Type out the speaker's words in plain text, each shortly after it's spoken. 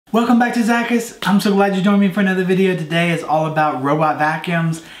Welcome back to Zackus. I'm so glad you joined me for another video. Today is all about robot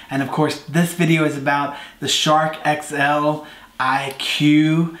vacuums, and of course this video is about the Shark XL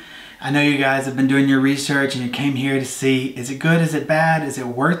IQ. I know you guys have been doing your research and you came here to see, is it good, is it bad, is it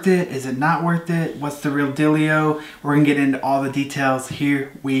worth it, is it not worth it, what's the real dealio? We're gonna get into all the details.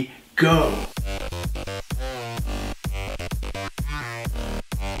 Here we go.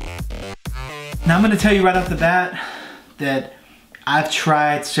 Now I'm gonna tell you right off the bat that I've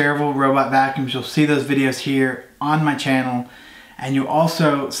tried several robot vacuums. You'll see those videos here on my channel, and you'll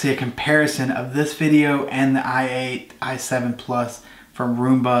also see a comparison of this video and the i8, i7 Plus from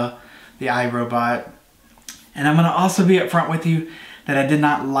Roomba, the iRobot. And I'm gonna also be upfront with you that I did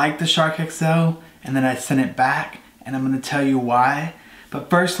not like the Shark XL and then I sent it back, and I'm gonna tell you why.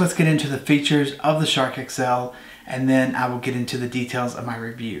 But first, let's get into the features of the Shark XL, and then I will get into the details of my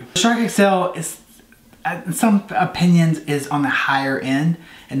review. The Shark XL is, in some opinions, is on the higher end.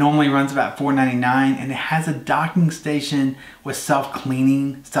 It normally runs about $499, and it has a docking station with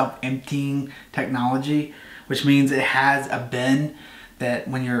self-cleaning, self-emptying technology, which means it has a bin that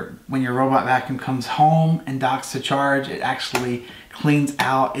when your robot vacuum comes home and docks to charge, it actually cleans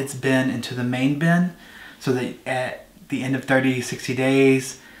out its bin into the main bin, so that at the end of 30, 60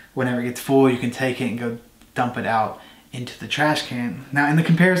 days, whenever it gets full, you can take it and go dump it out into the trash can. Now in the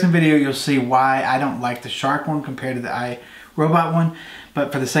comparison video, you'll see why I don't like the Shark one compared to the iRobot one.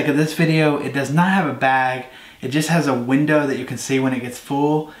 But for the sake of this video, it does not have a bag. It just has a window that you can see when it gets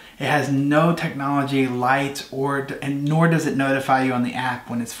full. It has no technology, lights, and nor does it notify you on the app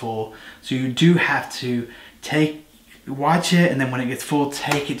when it's full. So you do have to watch it, and then when it gets full,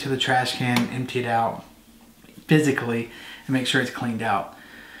 take it to the trash can, empty it out physically, and make sure it's cleaned out.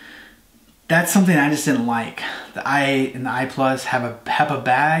 That's something I just didn't like. The i8 and the i Plus have a HEPA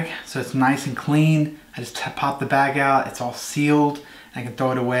bag, so it's nice and clean. I just pop the bag out, it's all sealed, and I can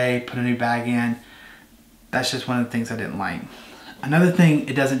throw it away, put a new bag in. That's just one of the things I didn't like. Another thing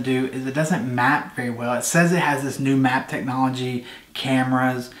it doesn't do is it doesn't map very well. It says it has this new map technology,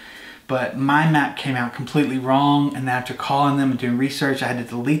 cameras, but my map came out completely wrong, and after calling them and doing research, I had to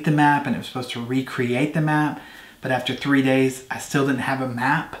delete the map, and it was supposed to recreate the map, but after 3 days, I still didn't have a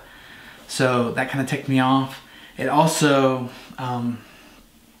map. So that kind of ticked me off. It also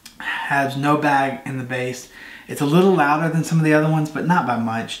has no bag in the base. It's a little louder than some of the other ones, but not by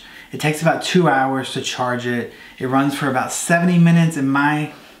much. It takes about 2 hours to charge it. It runs for about 70 minutes. In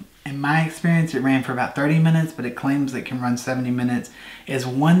my experience, it ran for about 30 minutes, but it claims it can run 70 minutes. It has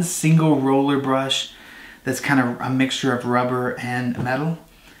one single roller brush that's kind of a mixture of rubber and metal.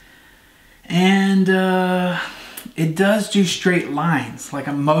 And it does do straight lines.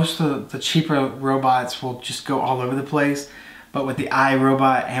 Like most of the cheaper robots will just go all over the place. But with the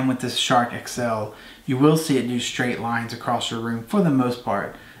iRobot and with this Shark XL, you will see it do straight lines across your room for the most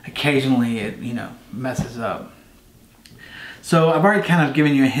part. Occasionally it, messes up. So I've already kind of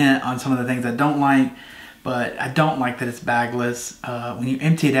given you a hint on some of the things I don't like, but I don't like that it's bagless. When you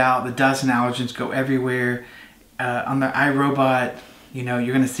empty it out, the dust and allergens go everywhere. On the iRobot,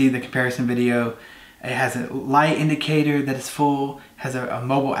 you're gonna see the comparison video. It has a light indicator that is full, has a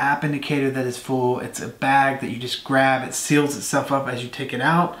mobile app indicator that is full. It's a bag that you just grab, it seals itself up as you take it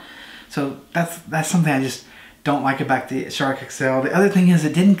out. So that's something I just don't like about the Shark XL. The other thing is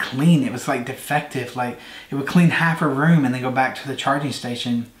it didn't clean. It was like defective. Like it would clean half a room and then go back to the charging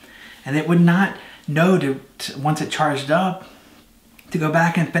station. And it would not know to once it charged up, to go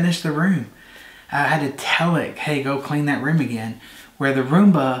back and finish the room. I had to tell it, hey, go clean that room again. Where the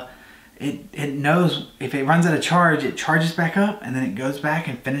Roomba, it knows if it runs out of charge, it charges back up and then it goes back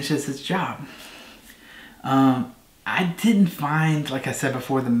and finishes its job. I didn't find, like I said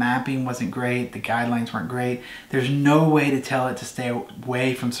before, the mapping wasn't great, the guidelines weren't great. There's no way to tell it to stay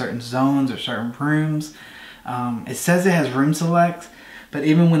away from certain zones or certain rooms. It says it has room select, but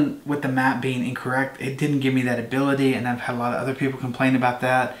even with the map being incorrect, it didn't give me that ability, and I've had a lot of other people complain about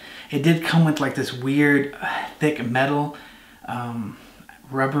that. It did come with like this weird thick metal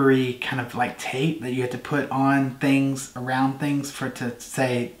rubbery kind of like tape that you have to put on things, around things, for it to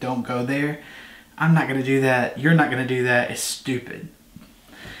say don't go there. I'm not gonna do that. You're not gonna do that. It's stupid.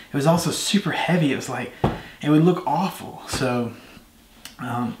 It was also super heavy. It was like, it would look awful. So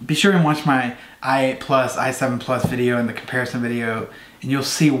be sure and watch my i8 Plus, i7 Plus video and the comparison video, and you'll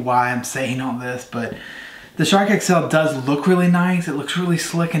see why I'm saying all this. But the Shark XL does look really nice. It looks really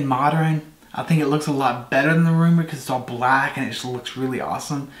slick and modern. I think it looks a lot better than the Roomba because it's all black and it just looks really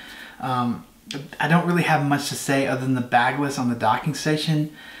awesome. I don't really have much to say other than the bagless on the docking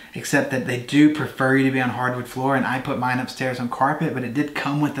station, except that they do prefer you to be on hardwood floor, and I put mine upstairs on carpet, but it did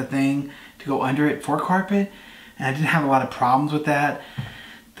come with the thing to go under it for carpet, and I didn't have a lot of problems with that.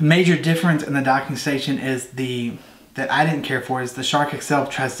 The major difference in the docking station is that I didn't care for is the Shark XL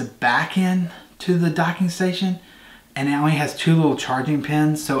tries to back in to the docking station, and it only has 2 little charging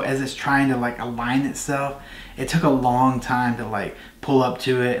pins. So as it's trying to like align itself, it took a long time to like pull up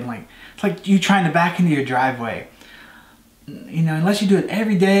to it, and like it's like you trying to back into your driveway. You know, unless you do it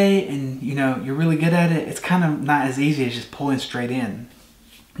every day and you know you're really good at it, it's kind of not as easy as just pulling straight in.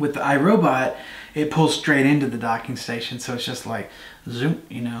 With the iRobot, it pulls straight into the docking station, so it's just like zoom.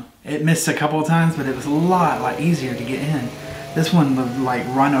 You know, it missed a couple of times, but it was a lot easier to get in. This one would like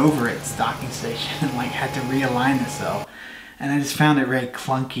run over its docking station and like had to realign itself, and I just found it very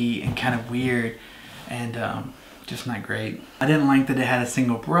clunky and kind of weird, and just not great. I didn't like that it had a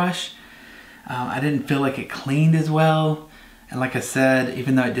single brush. I didn't feel like it cleaned as well. And like I said,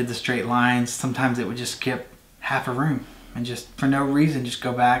 even though it did the straight lines, sometimes it would just skip half a room and just for no reason just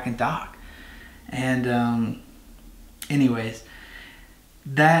go back and dock. And anyways,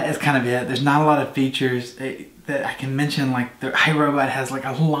 that is kind of it. There's not a lot of features that I can mention. Like the iRobot has like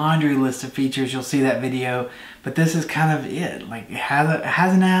a laundry list of features. You'll see that video, but this is kind of it. Like it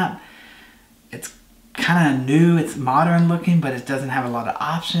has an app. It's kind of new, it's modern looking, but it doesn't have a lot of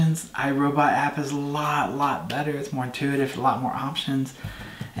options. iRobot app is a lot better. It's more intuitive, a lot more options.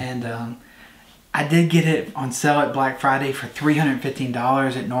 And I did get it on sale at Black Friday for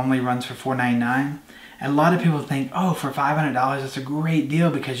 $315. It normally runs for $499. And a lot of people think, oh, for $500 that's a great deal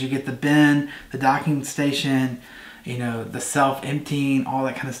because you get the bin, the docking station, you know, the self-emptying, all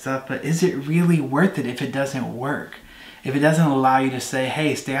that kind of stuff. But is it really worth it if it doesn't work? If it doesn't allow you to say,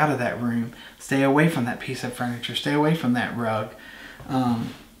 hey, stay out of that room, stay away from that piece of furniture, stay away from that rug.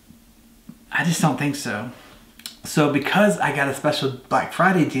 I just don't think so. So because I got a special Black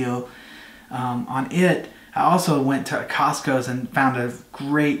Friday deal on it, I also went to Costco's and found a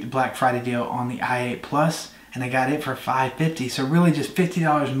great Black Friday deal on the i8 Plus, and I got it for $550. So really just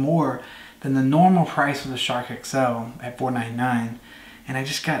 $50 more than the normal price of the Shark XL at $499. And I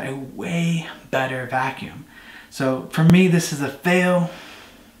just got a way better vacuum. So for me, this is a fail,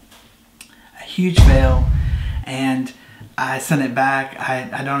 a huge fail, and I sent it back.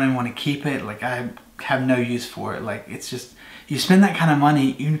 I don't even want to keep it. Like I have no use for it. Like it's just, you spend that kind of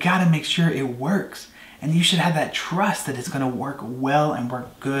money, you gotta make sure it works. And you should have that trust that it's gonna work well and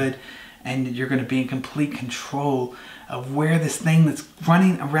work good, and you're gonna be in complete control of where this thing that's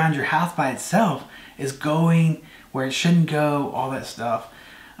running around your house by itself is going, where it shouldn't go, all that stuff.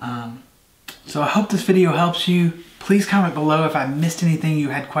 So I hope this video helps you. Please comment below if I missed anything you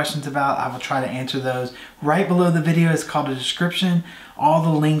had questions about. I will try to answer those. Right below the video is called a description. All the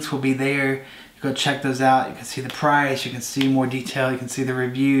links will be there. You go check those out. You can see the price, you can see more detail, you can see the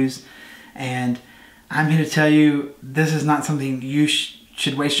reviews. And I'm here to tell you, this is not something you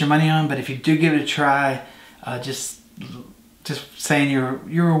should waste your money on, but if you do give it a try, just saying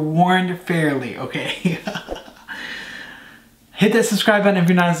you're warned fairly, okay? Hit that subscribe button if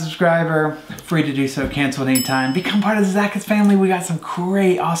you're not a subscriber. Free to do so, cancel at any time. Become part of the Zackis family. We got some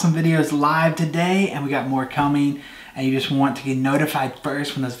great, awesome videos live today, and we got more coming. And you just want to get notified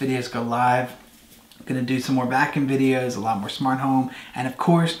first when those videos go live. I'm gonna do some more vacuum videos, a lot more smart home, and of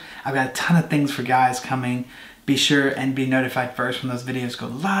course, I've got a ton of things for guys coming. Be sure and be notified first when those videos go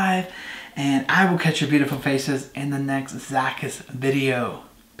live. And I will catch your beautiful faces in the next Zackis video.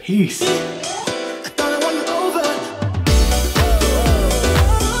 Peace.